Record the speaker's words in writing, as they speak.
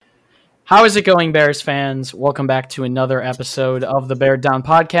How is it going, Bears fans? Welcome back to another episode of the Bear Down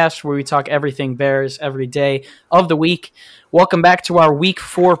Podcast, where we talk everything Bears every day of the week. Welcome back to our Week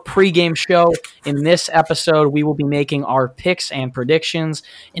 4 pregame show. In this episode, we will be making our picks and predictions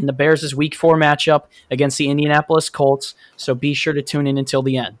in the Bears' Week 4 matchup against the Indianapolis Colts, so be sure to tune in until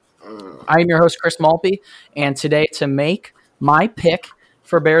the end. I am your host, Chris Malpe, and today to make my pick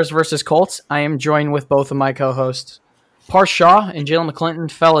for Bears versus Colts, I am joined with both of my co-hosts, Parth Shaw and Jalen McClinton.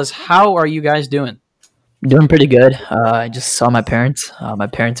 Fellas, how are you guys doing? Doing pretty good. I just saw my parents. My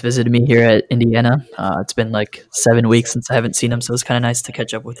parents visited me here at Indiana. It's been like 7 weeks since I haven't seen them, so it's kind of nice to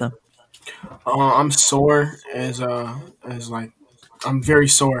catch up with them. I'm sore I'm very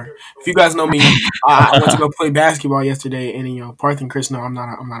sore. If you guys know me, I went to go play basketball yesterday, and Parth and Chris know I'm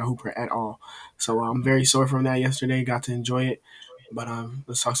not a hooper at all. So I'm very sore from that yesterday. Got to enjoy it, but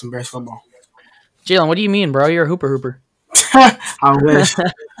let's talk some Bears football. Jalen, what do you mean, bro? You're a hooper. I wish. All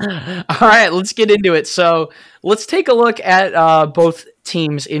right, let's get into it. So let's take a look at both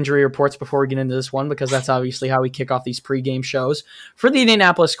teams' injury reports before we get into this one, because that's obviously how we kick off these pregame shows. For the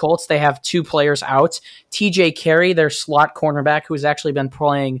Indianapolis Colts, they have two players out. TJ Carey, their slot cornerback, who's actually been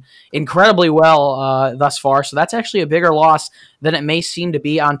playing incredibly well thus far. So that's actually a bigger loss than it may seem to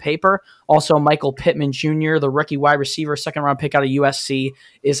be on paper. Also, Michael Pittman Jr., the rookie wide receiver, second-round pick out of USC,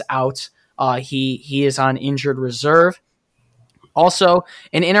 is out. He is on injured reserve. Also,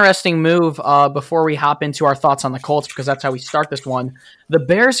 an interesting move before we hop into our thoughts on the Colts, because that's how we start this one. The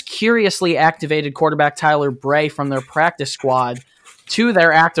Bears curiously activated quarterback Tyler Bray from their practice squad to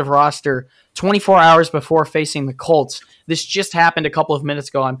their active roster 24 hours before facing the Colts. This just happened a couple of minutes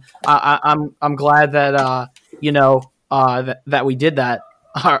ago. I'm glad that that we did that.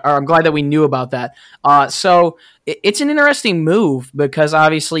 Or I'm glad that we knew about that. So it's an interesting move, because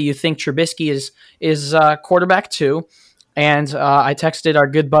obviously you think Trubisky is quarterback too. And I texted our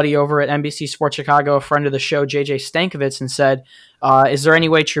good buddy over at NBC Sports Chicago, a friend of the show, JJ Stankovitz, and said, is there any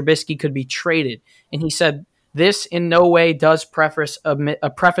way Trubisky could be traded? And he said, this in no way does preface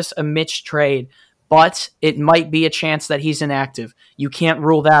a Mitch trade, but it might be a chance that he's inactive. You can't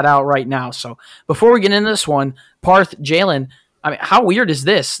rule that out right now. So before we get into this one, Parth, Jalen, I mean, how weird is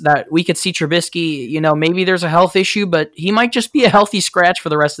this that we could see Trubisky, maybe there's a health issue, but he might just be a healthy scratch for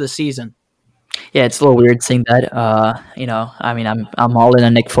the rest of the season. Yeah, it's a little weird seeing that. I'm all in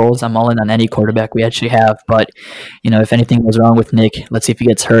on Nick Foles. I'm all in on any quarterback we actually have. But, if anything goes wrong with Nick, let's see if he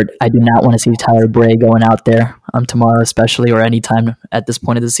gets hurt. I do not want to see Tyler Bray going out there tomorrow, especially, or any time at this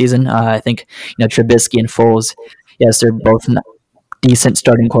point of the season. I think, Trubisky and Foles, yes, they're both decent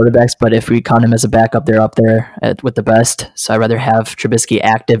starting quarterbacks, but if we count him as a backup, they're up there with the best. So I'd rather have Trubisky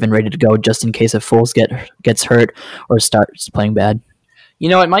active and ready to go just in case if Foles gets hurt or starts playing bad.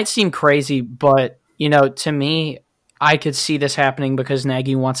 It might seem crazy, but, to me, I could see this happening because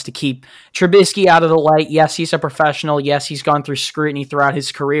Nagy wants to keep Trubisky out of the light. Yes, he's a professional. Yes, he's gone through scrutiny throughout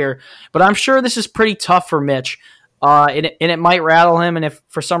his career. But I'm sure this is pretty tough for Mitch. And it might rattle him, and if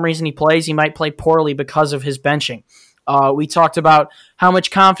for some reason he plays, he might play poorly because of his benching. We talked about how much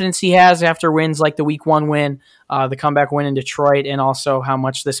confidence he has after wins like the Week 1 win, the comeback win in Detroit, and also how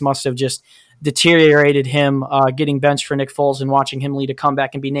much this must have just deteriorated him getting benched for Nick Foles and watching him lead a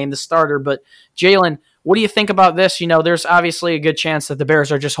comeback and be named the starter. But Jalen, what do you think about this? There's obviously a good chance that the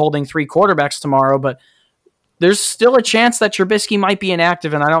Bears are just holding three quarterbacks tomorrow, but there's still a chance that Trubisky might be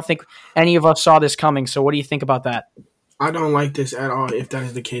inactive, and I don't think any of us saw this coming. So what do you think about that? I don't like this at all if that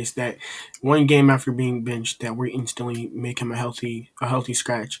is the case, that one game after being benched that we instantly make him a healthy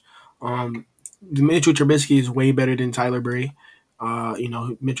scratch. Mitchell Trubisky is way better than Tyler Bray.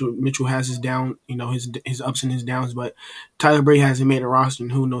 Mitchell has his down, his ups and his downs, but Tyler Bray hasn't made a roster in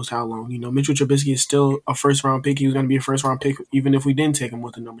who knows how long. Mitchell Trubisky is still a first-round pick. He was going to be a first-round pick even if we didn't take him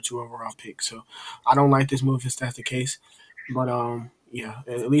with the number 2 overall pick. So I don't like this move if that's the case. But yeah,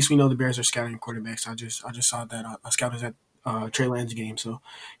 at least we know the Bears are scouting quarterbacks. I just saw that a scout is at Trey Lance game, so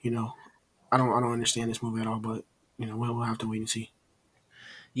I don't understand this move at all. But we'll have to wait and see.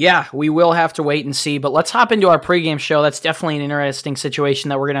 Yeah, we will have to wait and see, but let's hop into our pregame show. That's definitely an interesting situation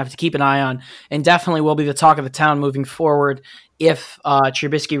that we're going to have to keep an eye on, and definitely will be the talk of the town moving forward if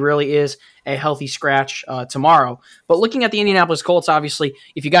Trubisky really is a healthy scratch tomorrow. But looking at the Indianapolis Colts, obviously,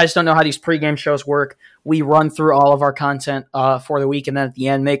 if you guys don't know how these pregame shows work, we run through all of our content for the week, and then at the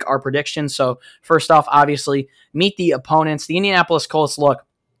end make our predictions. So first off, obviously, meet the opponents. The Indianapolis Colts, look,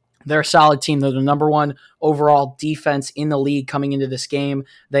 they're a solid team. They're the number 1 overall defense in the league coming into this game.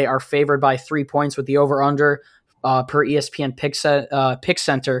 They are favored by 3 points with the over-under per ESPN Pick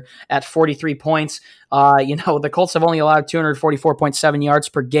Center at 43 points. The Colts have only allowed 244.7 yards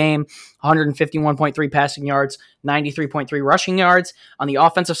per game, 151.3 passing yards, 93.3 rushing yards. On the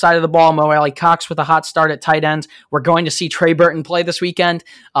offensive side of the ball, Mo Alley-Cox with a hot start at tight end. We're going to see Trey Burton play this weekend.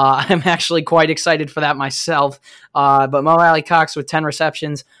 I'm actually quite excited for that myself. But Mo Alley-Cox with 10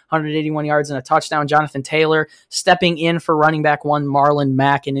 receptions, 181 yards and a touchdown. Jonathan Taylor stepping in for running back one Marlon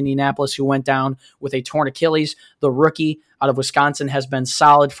Mack in Indianapolis, who went down with a torn Achilles. The rookie out of Wisconsin has been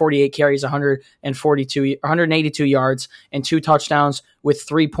solid, 48 carries, 182 yards, and 2 touchdowns with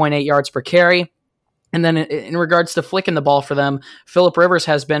 3.8 yards per carry. And then in regards to flicking the ball for them, Phillip Rivers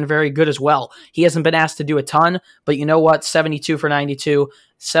has been very good as well. He hasn't been asked to do a ton, but you know what? 72 for 92,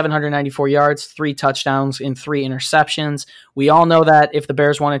 794 yards, 3 touchdowns, and 3 interceptions. We all know that if the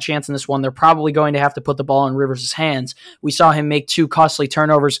Bears want a chance in this one, they're probably going to have to put the ball in Rivers' hands. We saw him make 2 costly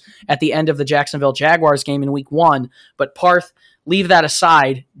turnovers at the end of the Jacksonville Jaguars game in Week 1. But Parth, leave that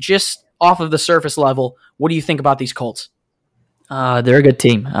aside. Just off of the surface level, what do you think about these Colts? They're a good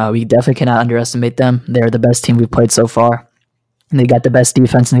team. We definitely cannot underestimate them. They're the best team we've played so far. And they got the best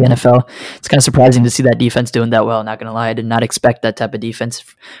defense in the NFL. It's kind of surprising to see that defense doing that well. Not going to lie, I did not expect that type of defense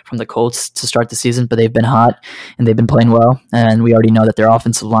from the Colts to start the season, but they've been hot and they've been playing well. And we already know that their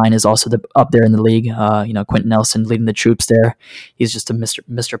offensive line is also up there in the league. Quentin Nelson leading the troops there. He's just a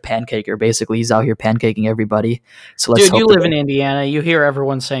Mr. Pancaker. Basically, he's out here pancaking everybody. So let's Dude, you live in Indiana. You hear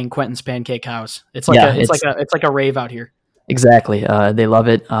everyone saying Quentin's Pancake House. It's like a rave out here. Exactly. They love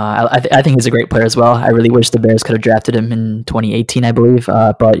it. I think he's a great player as well. I really wish the Bears could have drafted him in 2018, I believe.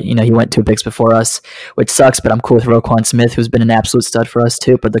 But, he went 2 picks before us, which sucks. But I'm cool with Roquan Smith, who's been an absolute stud for us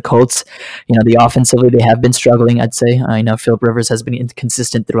too. But the Colts, the offensively, they have been struggling, I'd say. Phillip Rivers has been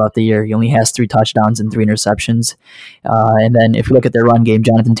inconsistent throughout the year. He only has 3 touchdowns and 3 interceptions. And then if you look at their run game,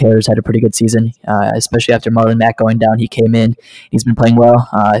 Jonathan Taylor's had a pretty good season, especially after Marlon Mack going down. He came in. He's been playing well.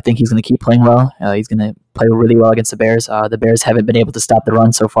 I think he's going to keep playing well. He's going to play really well against the Bears. The Bears haven't been able to stop the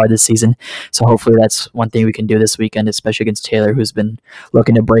run so far this season, so hopefully that's one thing we can do this weekend, especially against Taylor, who's been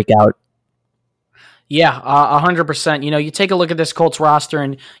looking to break out. Yeah, 100%. You take a look at this Colts roster,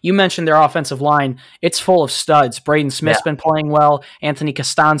 and you mentioned their offensive line. It's full of studs. Braden Smith's been playing well. Anthony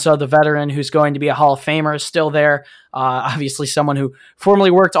Costanzo, the veteran who's going to be a Hall of Famer, is still there. Obviously someone who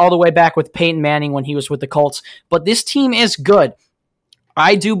formerly worked all the way back with Peyton Manning when he was with the Colts. But this team is good.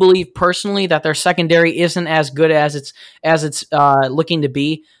 I do believe personally that their secondary isn't as good as it's looking to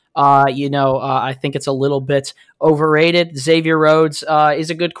be. I think it's a little bit overrated. Xavier Rhodes is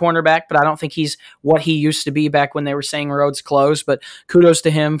a good cornerback, but I don't think he's what he used to be back when they were saying Rhodes closed. But kudos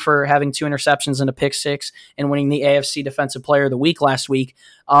to him for having 2 interceptions and a pick 6 and winning the AFC Defensive Player of the Week last week.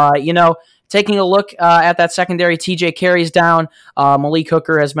 Taking a look at that secondary, TJ Carey's down. Malik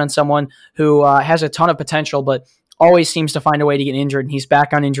Hooker has been someone who has a ton of potential, but always seems to find a way to get injured, and he's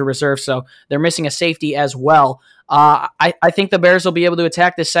back on injured reserve, so they're missing a safety as well. I think the Bears will be able to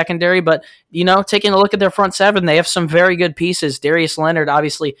attack this secondary, but, taking a look at their front 7, they have some very good pieces. Darius Leonard,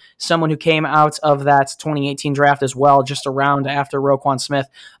 obviously someone who came out of that 2018 draft as well, just a round after Roquan Smith.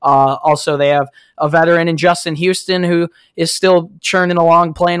 Also, they have a veteran in Justin Houston who is still churning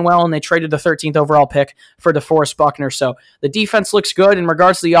along, playing well, and they traded the 13th overall pick for DeForest Buckner. So the defense looks good. In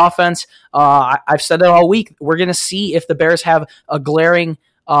regards to the offense, I've said it all week. We're going to see if the Bears have a glaring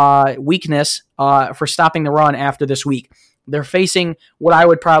weakness for stopping the run after this week. They're facing what I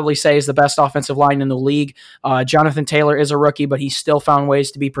would probably say is the best offensive line in the league. Jonathan Taylor is a rookie, but he's still found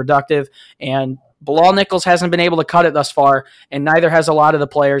ways to be productive, and Bilal Nichols hasn't been able to cut it thus far, and neither has a lot of the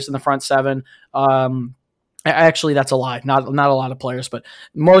players in the front 7. Actually, that's a lie. Not a lot of players, but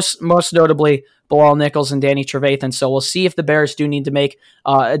most notably Bilal Nichols and Danny Trevathan. So we'll see if the Bears do need to make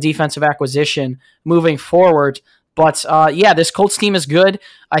a defensive acquisition moving forward. But, this Colts team is good.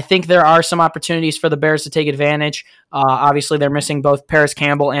 I think there are some opportunities for the Bears to take advantage. Obviously, they're missing both Paris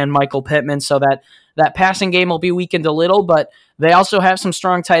Campbell and Michael Pittman, so that passing game will be weakened a little, but they also have some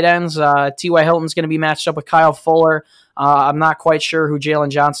strong tight ends. T.Y. Hilton's going to be matched up with Kyle Fuller. I'm not quite sure who Jalen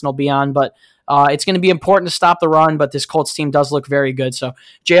Johnson will be on, but it's going to be important to stop the run, but this Colts team does look very good. So,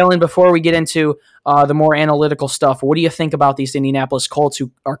 Jalen, before we get into the more analytical stuff, what do you think about these Indianapolis Colts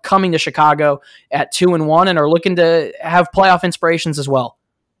who are coming to Chicago at 2-1 and are looking to have playoff inspirations as well?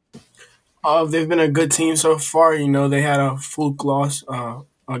 They've been a good team so far. They had a fluke loss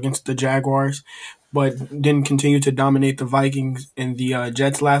against the Jaguars, but didn't continue to dominate the Vikings and the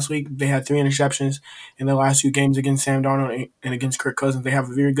Jets last week. They had 3 interceptions in the last 2 games against Sam Darnold and against Kirk Cousins. They have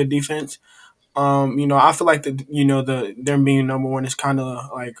a very good defense. I feel like them being number 1 is kind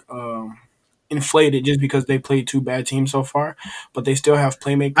of like inflated just because they played 2 bad teams so far, but they still have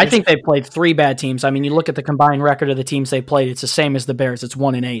playmakers. I think they played 3 bad teams. I mean, you look at the combined record of the teams they played; it's the same as the Bears. It's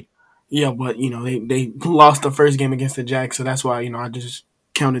 1-8. Yeah, but they lost the first game against the Jags, so that's why I just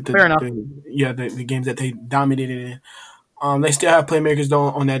counted Fair enough. the games that they dominated in. They still have playmakers though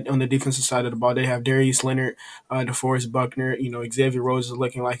on the defensive side of the ball. They have Darius Leonard, DeForest Buckner. Xavier Rhodes is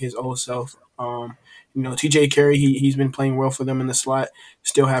looking like his old self. T.J. Carey, he's been playing well for them in the slot.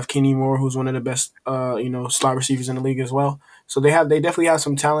 Still have Kenny Moore, who's one of the best slot receivers in the league as well. So they definitely have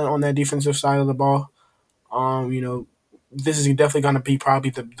some talent on that defensive side of the ball. This is definitely going to be probably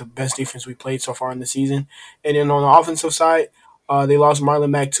the best defense we played so far in the season. And then on the offensive side, they lost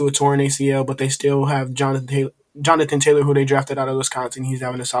Marlon Mack to a torn ACL, but they still have Jonathan Taylor, who they drafted out of Wisconsin. He's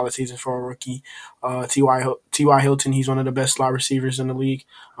having a solid season for a rookie. T.Y. Hilton, he's one of the best slot receivers in the league.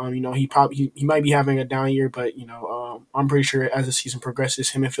 He might be having a down year, but I'm pretty sure as the season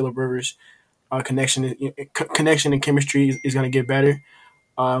progresses, him and Phillip Rivers' connection and chemistry is going to get better.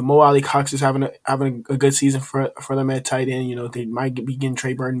 Mo Ali Cox is having a good season for them at tight end. They might be getting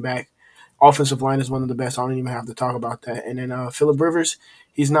Trey Burton back. Offensive line is one of the best. I don't even have to talk about that. And then Phillip Rivers,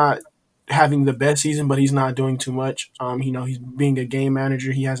 he's not having the best season, but he's not doing too much. He's being a game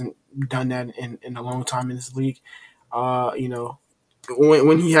manager. He hasn't done that in a long time in this league.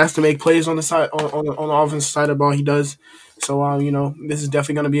 When he has to make plays on the side on the offensive side of the ball, he does. So this is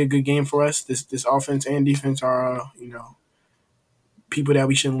definitely going to be a good game for us. This offense and defense are people that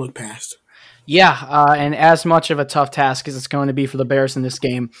we shouldn't look past. Yeah, and as much of a tough task as it's going to be for the Bears in this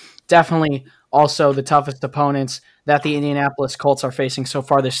game, definitely also the toughest opponents that the Indianapolis Colts are facing so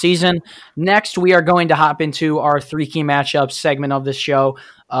far this season. Next, we are going to hop into our 3 key matchups segment of this show.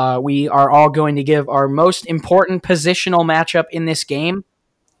 We are all going to give our most important positional matchup in this game,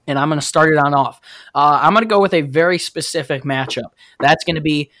 and I'm going to start it on off. I'm going to go with a very specific matchup. That's going to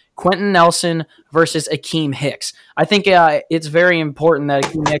be Quenton Nelson versus Akeem Hicks. I think it's very important that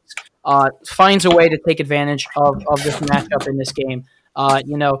Akeem Hicks finds a way to take advantage of this matchup in this game.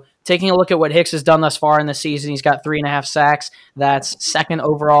 Taking a look at what Hicks has done thus far in the season, he's got 3.5 sacks. That's second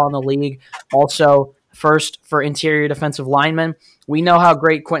overall in the league. Also, first for interior defensive linemen. We know how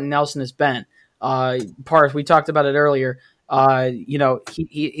great Quenton Nelson has been. Parth, we talked about it earlier.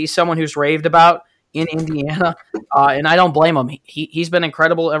 He's someone who's raved about in Indiana, and I don't blame him. He's been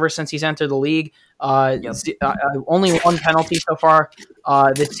incredible ever since he's entered the league. Only 1 penalty so far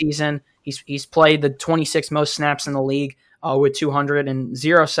this season. He's played the 26 most snaps in the league with 200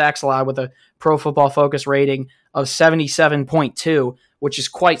 sacks allowed with a Pro Football Focus rating of 77.2, which is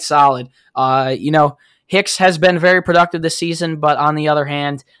quite solid. Hicks has been very productive this season, but on the other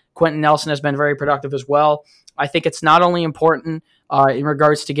hand, Quenton Nelson has been very productive as well. I think it's not only important in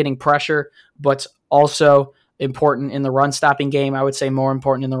regards to getting pressure, but also important in the run-stopping game. I would say more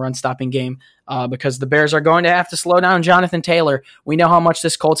important in the run-stopping game because the Bears are going to have to slow down Jonathan Taylor. We know how much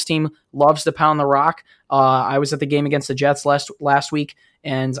this Colts team loves to pound the rock. I was at the game against the Jets last week,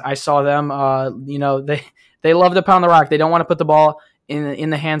 and I saw them. They love to pound the rock. They don't want to put the ball in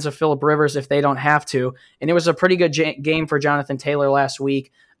the hands of Phillip Rivers if they don't have to. And it was a pretty good game for Jonathan Taylor last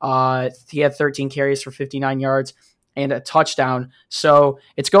week. He had 13 carries for 59 yards and a touchdown. So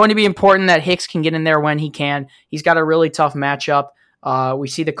it's going to be important that Hicks can get in there when he can. He's got a really tough matchup. We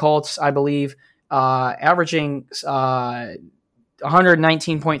see the Colts, I believe, averaging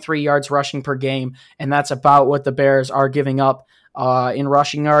 119.3 yards rushing per game, and that's about what the Bears are giving up in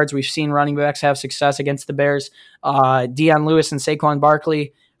rushing yards. We've seen running backs have success against the Bears. Deion Lewis and Saquon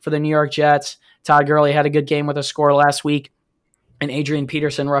Barkley for the New York Jets. Todd Gurley had a good game with a score last week. And Adrian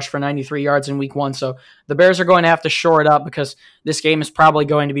Peterson rushed for 93 yards in week 1. So the Bears are going to have to shore it up because this game is probably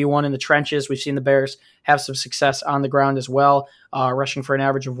going to be one in the trenches. We've seen the Bears have some success on the ground as well, rushing for an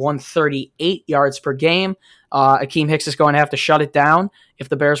average of 138 yards per game. Akeem Hicks is going to have to shut it down if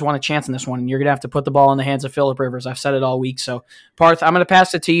the Bears want a chance in this one. And you're going to have to put the ball in the hands of Phillip Rivers. I've said it all week. So, Parth, I'm going to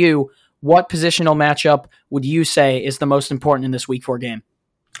pass it to you. What positional matchup would you say is the most important in this week 4 game?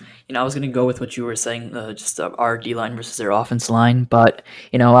 I was going to go with what you were saying, just our D-line versus their offense line. But,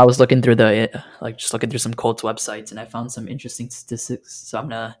 I was looking through looking through some Colts websites, and I found some interesting statistics. So I'm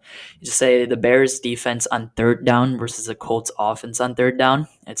going to just say the Bears defense on 3rd down versus the Colts offense on 3rd down.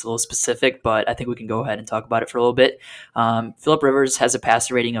 It's a little specific, but I think we can go ahead and talk about it for a little bit. Phillip Rivers has a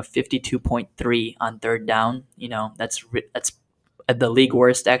passer rating of 52.3 on 3rd down. That's the league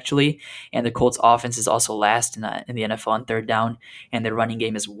worst, actually, and the Colts offense is also last in the NFL on 3rd down, and their running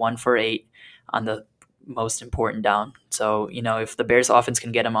game is 1 for 8 on the most important down. So, if the Bears offense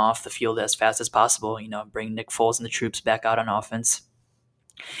can get him off the field as fast as possible, bring Nick Foles and the troops back out on offense,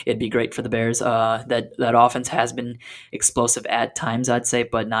 it'd be great for the Bears. That offense has been explosive at times, I'd say,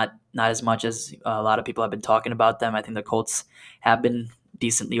 but not not as much as a lot of people have been talking about them. I think the Colts have been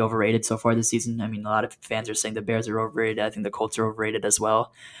decently overrated so far this season. I mean, a lot of fans are saying the Bears are overrated. I think the Colts are overrated as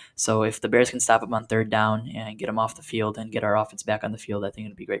well. So if the Bears can stop them on third down and get them off the field and get our offense back on the field, I think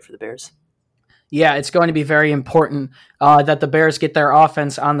it'd be great for the Bears. Yeah, it's going to be very important that the Bears get their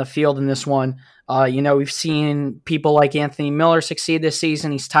offense on the field in this one. We've seen people like Anthony Miller succeed this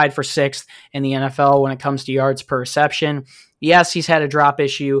season. He's tied for 6th in the NFL when it comes to yards per reception. Yes, he's had a drop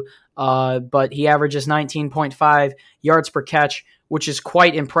issue, but he averages 19.5 yards per catch, which is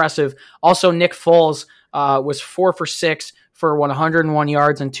quite impressive. Also, Nick Foles was 4 for 6 for 101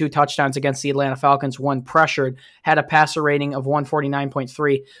 yards and 2 touchdowns against the Atlanta Falcons when pressured, had a passer rating of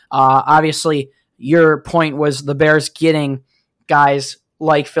 149.3. Obviously, your point was the Bears getting guys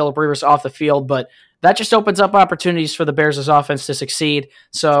like Philip Rivers off the field, but that just opens up opportunities for the Bears' offense to succeed.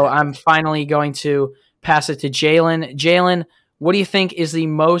 So I'm finally going to pass it to Jalen. Jalen, what do you think is the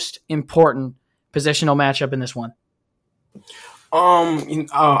most important positional matchup in this one?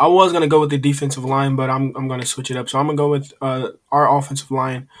 I was gonna go with the defensive line, but I'm gonna switch it up. So I'm gonna go with our offensive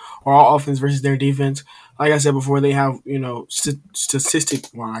line, or our offense versus their defense. Like I said before, they have statistic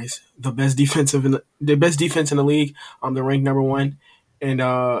wise the best defense in the league. They're ranked number 1, and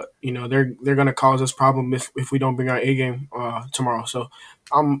they're gonna cause us problem if we don't bring our A game tomorrow. So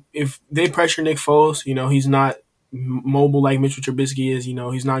if they pressure Nick Foles, he's not mobile like Mitchell Trubisky is.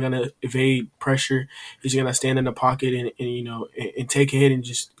 He's not gonna evade pressure. He's gonna stand in the pocket and take a hit and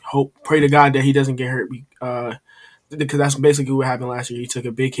just pray to God that he doesn't get hurt. Because that's basically what happened last year. He took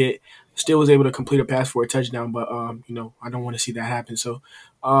a big hit, still was able to complete a pass for a touchdown, but I don't want to see that happen. So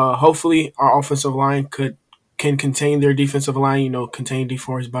hopefully our offensive line can contain their defensive line, contain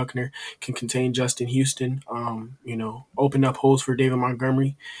DeForest Buckner, can contain Justin Houston, open up holes for David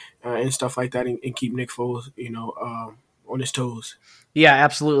Montgomery and stuff like that, and keep Nick Foles, on his toes. Yeah,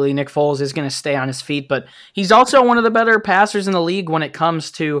 absolutely. Nick Foles is going to stay on his feet, but he's also one of the better passers in the league when it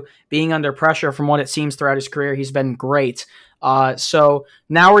comes to being under pressure. From what it seems throughout his career, he's been great. So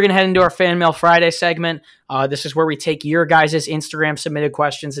now we're going to head into our Fan Mail Friday segment. This is where we take your guys' Instagram submitted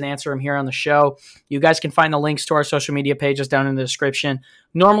questions and answer them here on the show. You guys can find the links to our social media pages down in the description.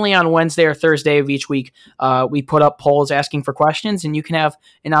 Normally on Wednesday or Thursday of each week, we put up polls asking for questions, and you can have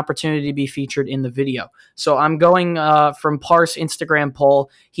an opportunity to be featured in the video. So I'm going from Parse Instagram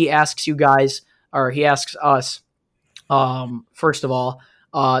poll. He asks us, first of all,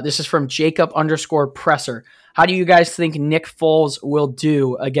 this is from Jacob_Presser. How do you guys think Nick Foles will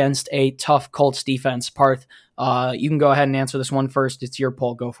do against a tough Colts defense? Parth, you can go ahead and answer this one first. It's your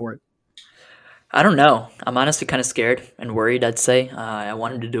poll. Go for it. I don't know. I'm honestly kind of scared and worried, I'd say. I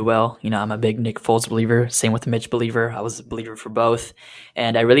want him to do well. I'm a big Nick Foles believer. Same with Mitch believer. I was a believer for both.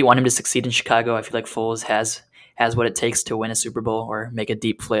 And I really want him to succeed in Chicago. I feel like Foles has what it takes to win a Super Bowl or make a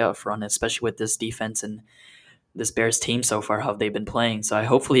deep playoff run, especially with this defense and this Bears team so far, how they've been playing. So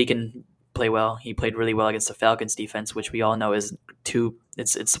hopefully he can play well. He played really well against the Falcons defense, which we all know is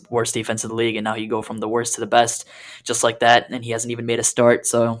it's worst defense in the league, and now you go from the worst to the best just like that, and he hasn't even made a start.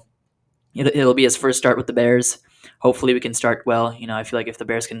 So it'll be his first start with the Bears. Hopefully we can start well. I feel like if the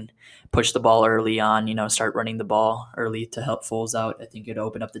Bears can push the ball early on, start running the ball early to help Foles out, I think it'll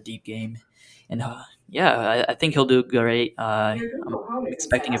open up the deep game. And I think he'll do great. I'm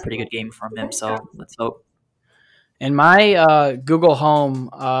expecting a pretty good game from him, so let's hope. And my Google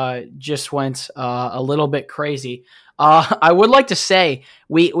Home just went a little bit crazy. I would like to say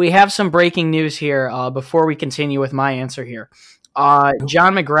we have some breaking news here before we continue with my answer here.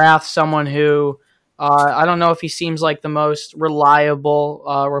 John McGrath, someone who I don't know if he seems like the most reliable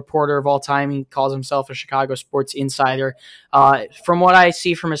reporter of all time. He calls himself a Chicago sports insider. From what I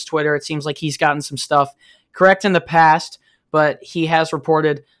see from his Twitter, it seems like he's gotten some stuff correct in the past, but he has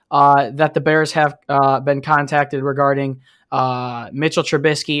reported that the Bears have been contacted regarding Mitchell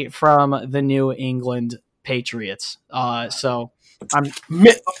Trubisky from the New England Patriots. So I'm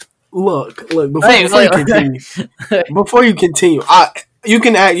look. Before you continue, you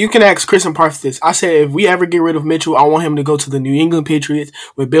can ask Chris and Parth this. I said if we ever get rid of Mitchell, I want him to go to the New England Patriots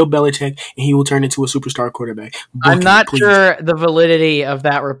with Bill Belichick, and he will turn into a superstar quarterback. I'm not sure the validity of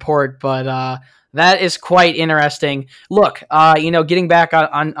that report, but that is quite interesting. Look, getting back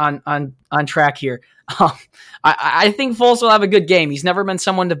on track here. I think Foles will have a good game. He's never been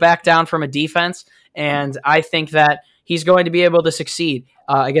someone to back down from a defense, and I think that he's going to be able to succeed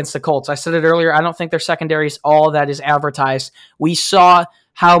against the Colts. I said it earlier, I don't think their secondary is all that is advertised. We saw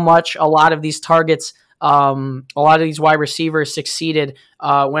how much a lot of these targets, a lot of these wide receivers succeeded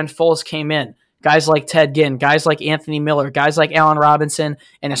when Foles came in. guys like Ted Ginn, guys like Anthony Miller, guys like Allen Robinson,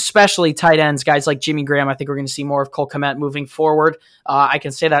 and especially tight ends, guys like Jimmy Graham. I think we're going to see more of Cole Kmet moving forward. I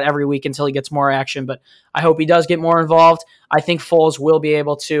can say that every week until he gets more action, but I hope he does get more involved. I think Foles will be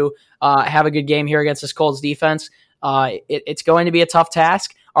able to have a good game here against this Colts defense. It's going to be a tough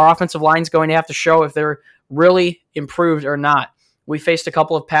task. Our offensive line is going to have to show if they're really improved or not. We faced a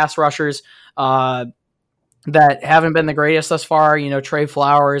couple of pass rushers that haven't been the greatest thus far. Trey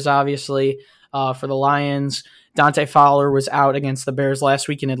Flowers, obviously, for the Lions. Dante Fowler was out against the Bears last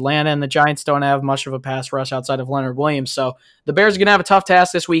week in Atlanta, and the Giants don't have much of a pass rush outside of Leonard Williams. So the Bears are going to have a tough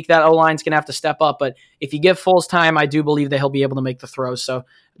task this week. That O-line's going to have to step up, but if you give Foles time, I do believe that he'll be able to make the throws. So,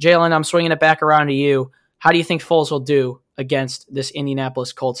 Jalen, I'm swinging it back around to you. How do you think Foles will do against this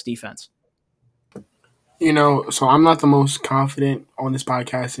Indianapolis Colts defense? So I'm not the most confident on this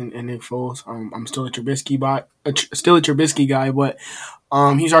podcast in Nick Foles. I'm still a Trubisky guy, but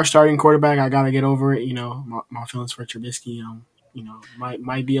he's our starting quarterback. I gotta get over it. My feelings for Trubisky,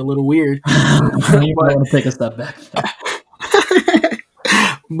 might be a little weird. You might want to take a step back.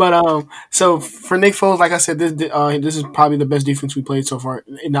 But so for Nick Foles, like I said, this is probably the best defense we played so far.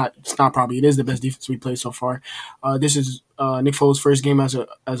 It's not probably. It is the best defense we played so far. This is Nick Foles' first game as a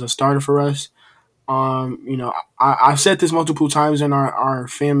starter for us. I've said this multiple times in our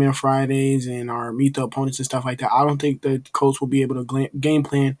Fan Mail Fridays and our Meet the Opponents and stuff like that. I don't think the Colts will be able to game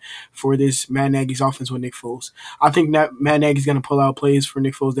plan for this Matt Nagy's offense with Nick Foles. I think that Matt Nagy's going to pull out plays for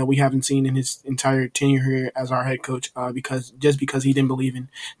Nick Foles that we haven't seen in his entire tenure here as our head coach because he didn't believe in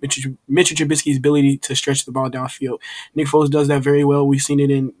Mitchell Trubisky's ability to stretch the ball downfield. Nick Foles does that very well. We've seen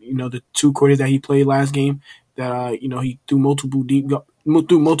it in the 2 quarters that he played last game. That he threw multiple deep balls,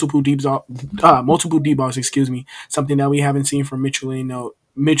 something that we haven't seen from Mitchell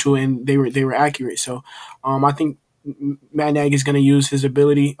and they were accurate. So I think Matt Nagy is going to use his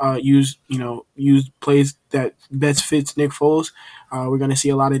ability, use plays that best fits Nick Foles. We're going to see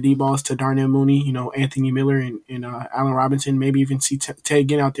a lot of deep balls to Darnell Mooney, Anthony Miller and Allen Robinson, maybe even see Ted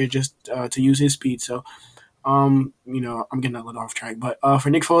Ginn out there just to use his speed. So I'm getting a little off track, but for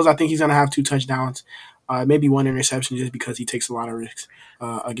Nick Foles, I think he's going to have 2 touchdowns. Maybe 1 interception just because he takes a lot of risks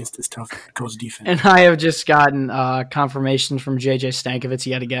against this tough Colts defense. And I have just gotten confirmation from JJ Stankovitz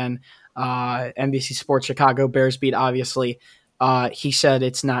yet again. NBC Sports Chicago Bears beat, obviously. He said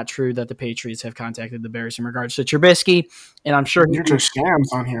it's not true that the Patriots have contacted the Bears in regards to Trubisky. And I'm sure you're just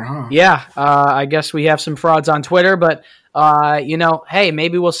scams on here, huh? Yeah. I guess we have some frauds on Twitter, but hey,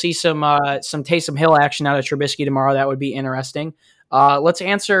 maybe we'll see some Taysom Hill action out of Trubisky tomorrow. That would be interesting. Let's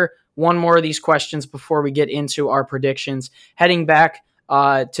answer one more of these questions before we get into our predictions. Heading back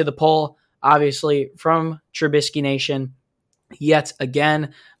to the poll, obviously, from Trubisky Nation, yet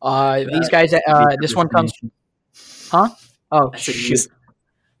again. These guys, this one comes... Huh? Oh, shoot.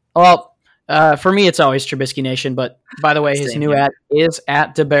 Well, for me, it's always Trubisky Nation, but by the way, his new ad is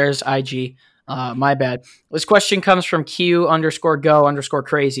at DeBearsIG. My bad. This question comes from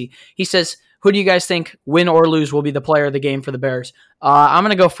Q_go_crazy. He says, who do you guys think, win or lose, will be the player of the game for the Bears? I'm going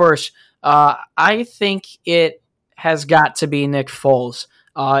to go first. I think it has got to be Nick Foles.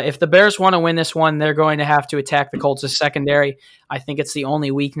 If the Bears want to win this one, they're going to have to attack the Colts' secondary. I think it's the only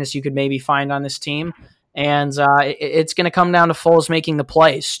weakness you could maybe find on this team. And it's going to come down to Foles making the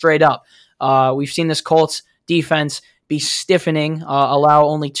plays, straight up. We've seen this Colts defense be stiffening, allow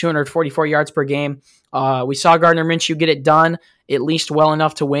only 244 yards per game. We saw Gardner Minshew get it done, at least well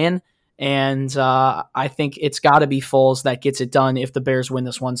enough to win. And I think it's got to be Foles that gets it done if the Bears win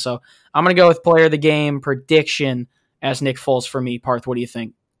this one. So I'm going to go with player of the game prediction as Nick Foles for me. Parth, what do you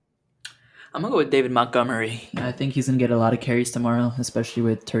think? I'm going to go with David Montgomery. I think he's going to get a lot of carries tomorrow, especially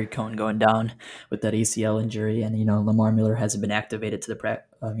with Tariq Cohen going down with that ACL injury. And, Lamar Miller hasn't been activated to the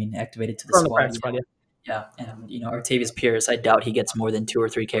squad. Yeah, and Artavius Pierce, I doubt he gets more than 2 or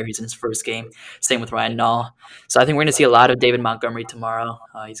 3 carries in his first game. Same with Ryan Nall. So I think we're going to see a lot of David Montgomery tomorrow.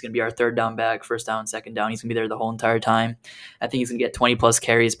 He's going to be our 3rd down back, 1st down, 2nd down. He's going to be there the whole entire time. I think he's going to get 20-plus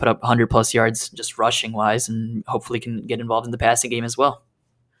carries, put up 100-plus yards just rushing-wise, and hopefully can get involved in the passing game as well.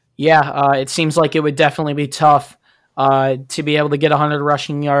 Yeah, it seems like it would definitely be tough to be able to get 100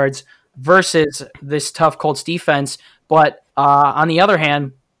 rushing yards versus this tough Colts defense. But on the other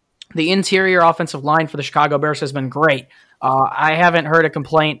hand, the interior offensive line for the Chicago Bears has been great. I haven't heard a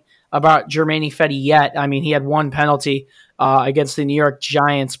complaint about Germain Ifedi yet. I mean, he had 1 penalty against the New York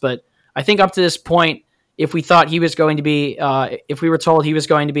Giants, but I think up to this point, if we thought he was going to be, if we were told he was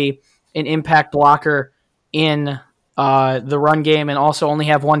going to be an impact blocker in the run game and also only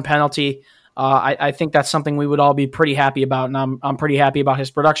have 1 penalty, I think that's something we would all be pretty happy about, and I'm pretty happy about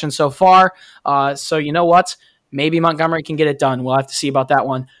his production so far. So you know what? Maybe Montgomery can get it done. We'll have to see about that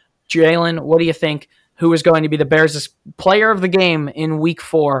one. Jalen, what do you think? Who is going to be the Bears' player of the game in Week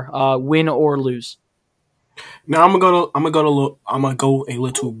 4, win or lose? Now I'm gonna go a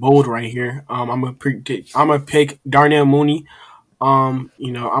little bold right here. I'm gonna pick Darnell Mooney. I'm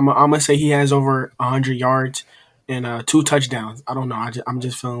gonna say he has over 100 yards and 2 touchdowns. I don't know. I'm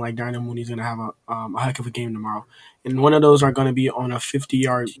just feeling like Darnell Mooney's gonna have a heck of a game tomorrow, and one of those are gonna be on a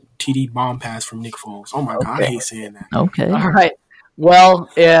 50-yard TD bomb pass from Nick Foles. Oh my God, I hate saying that. Okay. All right. Well,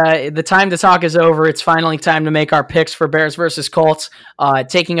 the time to talk is over. It's finally time to make our picks for Bears versus Colts.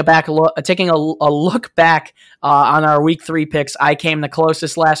 Taking a look back on our Week 3 picks, I came the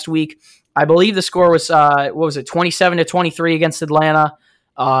closest last week. I believe the score was 27-23 against Atlanta,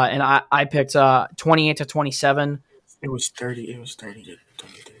 and I picked 28-27. It was 30. It was 30 to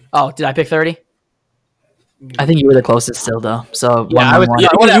 23. Oh, did I pick 30? I think you were the closest still, though. So Yeah, I was- 1-1. Yeah,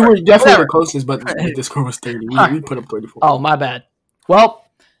 whatever, you were definitely whatever. the closest, but the score was 30. We put up 34. Oh, my bad. Well,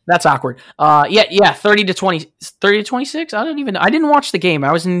 that's awkward. 30-26. I didn't watch the game.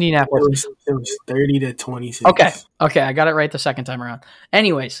 I was in Indianapolis. It was 30 to 26. Okay, I got it right the second time around.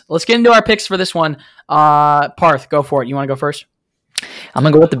 Anyways, let's get into our picks for this one. Parth, go for it. You want to go first? I'm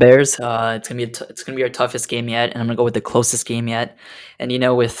gonna go with the Bears. It's gonna be our toughest game yet, and I'm gonna go with the closest game yet. And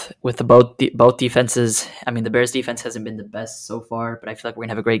with both defenses, I mean the Bears defense hasn't been the best so far, but I feel like we're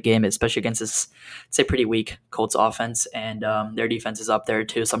gonna have a great game, especially against this, I'd say, pretty weak Colts offense, and their defense is up there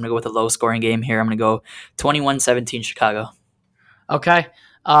too. So I'm gonna go with a low scoring game here. I'm gonna go 21-17 Chicago. Okay.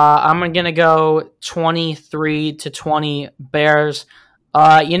 I'm going to go 23-20 Bears.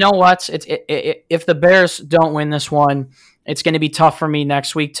 You know what? If the Bears don't win this one, it's going to be tough for me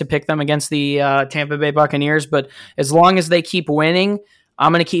next week to pick them against the Tampa Bay Buccaneers. But as long as they keep winning,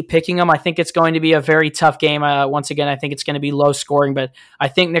 I'm going to keep picking them. I think it's going to be a very tough game. Once again, I think it's going to be low scoring, but I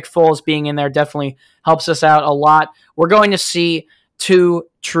think Nick Foles being in there definitely helps us out a lot. We're going to see two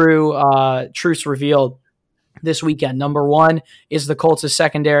truths revealed this weekend. Number one, is the Colts'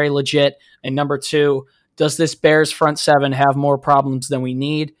 secondary legit? And number two, does this Bears front seven have more problems than we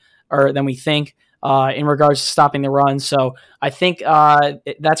need or than we think in regards to stopping the run? So I think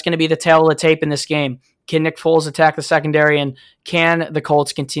that's going to be the tail of the tape in this game. Can Nick Foles attack the secondary, and can the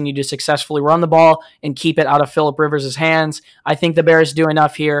Colts continue to successfully run the ball and keep it out of Phillip Rivers' hands? I think the Bears do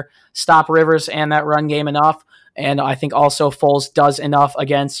enough here, stop Rivers and that run game enough, and I think also Foles does enough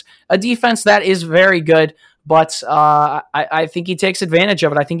against a defense that is very good, but I think he takes advantage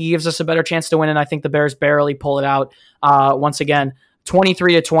of it. I think he gives us a better chance to win, and I think the Bears barely pull it out. Once again,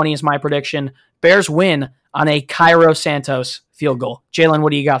 23-20 is my prediction. Bears win on a Cairo Santos field goal. Jalen,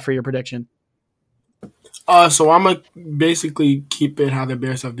 what do you got for your prediction? So I'm going to basically keep it how the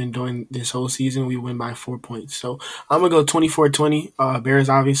Bears have been doing this whole season. We win by 4 points. So I'm going to go 24-20. Bears,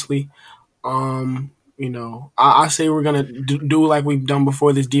 obviously. I say we're going to do like we've done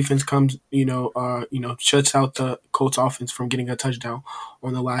before. This defense comes, shuts out the Colts offense from getting a touchdown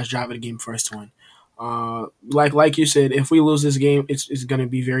on the last drive of the game for us to win. Like you said, if we lose this game, it's going to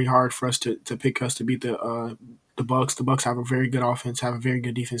be very hard for us to pick us to beat the Bucs. The Bucs have a very good offense, have a very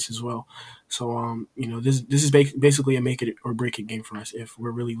good defense as well. So this is basically a make it or break it game for us if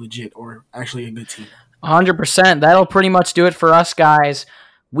we're really legit or actually a good team. 100%. That'll pretty much do it for us, guys.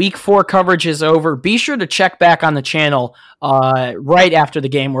 Week 4 coverage is over. Be sure to check back on the channel right after the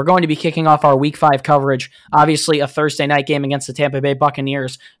game. We're going to be kicking off our Week 5 coverage, obviously a Thursday night game against the Tampa Bay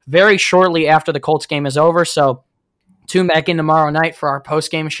Buccaneers, very shortly after the Colts game is over. So tune back in tomorrow night for our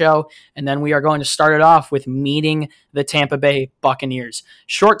post-game show, and then we are going to start it off with meeting the Tampa Bay Buccaneers.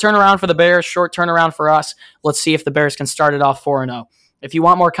 Short turnaround for the Bears, short turnaround for us. Let's see if the Bears can start it off 4-0. If you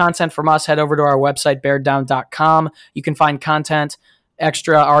want more content from us, head over to our website, beardown.com. You can find content,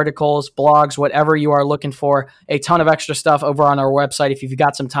 extra articles, blogs, whatever you are looking for. A ton of extra stuff over on our website. If you've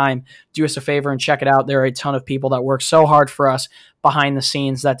got some time, do us a favor and check it out. There are a ton of people that work so hard for us behind the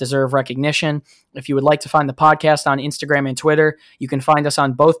scenes that deserve recognition. If you would like to find the podcast on Instagram and Twitter, you can find us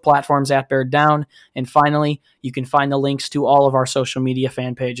on both platforms at Bear Down. And finally, you can find the links to all of our social media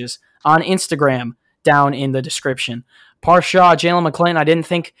fan pages on Instagram down in the description. Parth Shaw, Jalen McClinton, I didn't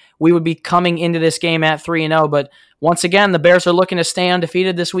think we would be coming into this game at 3-0, but once again, the Bears are looking to stay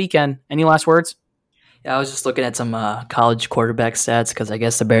undefeated this weekend. Any last words? Yeah, I was just looking at some college quarterback stats because I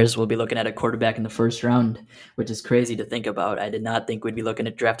guess the Bears will be looking at a quarterback in the first round, which is crazy to think about. I did not think we'd be looking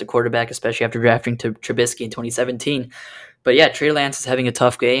to draft a quarterback, especially after drafting Trubisky in 2017. But yeah, Trey Lance is having a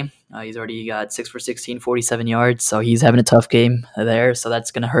tough game. He's already got 6 for 16, 47 yards, so he's having a tough game there. So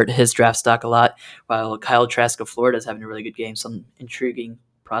that's going to hurt his draft stock a lot, while Kyle Trask of Florida is having a really good game. Some intriguing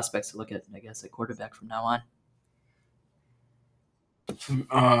prospects to look at, I guess, at quarterback from now on.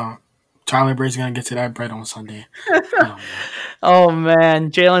 Tyler Brady's gonna get to that bread on Sunday. Oh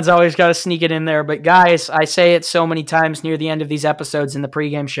man, Jalen's always got to sneak it in there. But guys, I say it so many times near the end of these episodes in the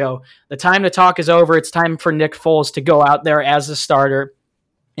pregame show. The time to talk is over. It's time for Nick Foles to go out there as a starter,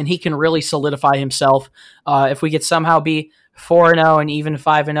 and he can really solidify himself. If we could somehow be 4-0 and even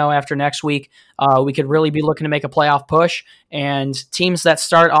 5-0 after next week, we could really be looking to make a playoff push. And teams that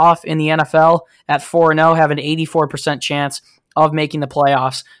start off in the NFL at 4-0 have an 84% chance of making the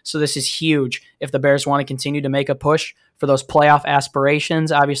playoffs. So this is huge if the Bears want to continue to make a push for those playoff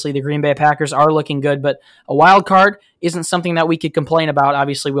aspirations. Obviously, the Green Bay Packers are looking good, but a wild card isn't something that we could complain about.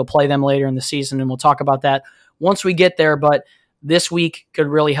 Obviously, we'll play them later in the season, and we'll talk about that once we get there. But this week could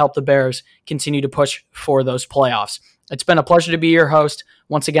really help the Bears continue to push for those playoffs. It's been a pleasure to be your host.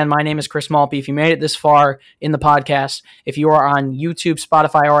 Once again, my name is Chris Malpe. If you made it this far in the podcast, if you are on YouTube,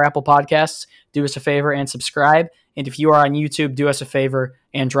 Spotify, or Apple Podcasts, do us a favor and subscribe. And if you are on YouTube, do us a favor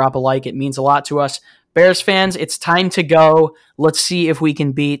and drop a like. It means a lot to us. Bears fans, it's time to go. Let's see if we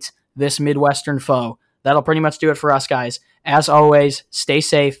can beat this Midwestern foe. That'll pretty much do it for us, guys. As always, stay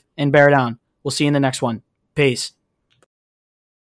safe and bear down. We'll see you in the next one. Peace.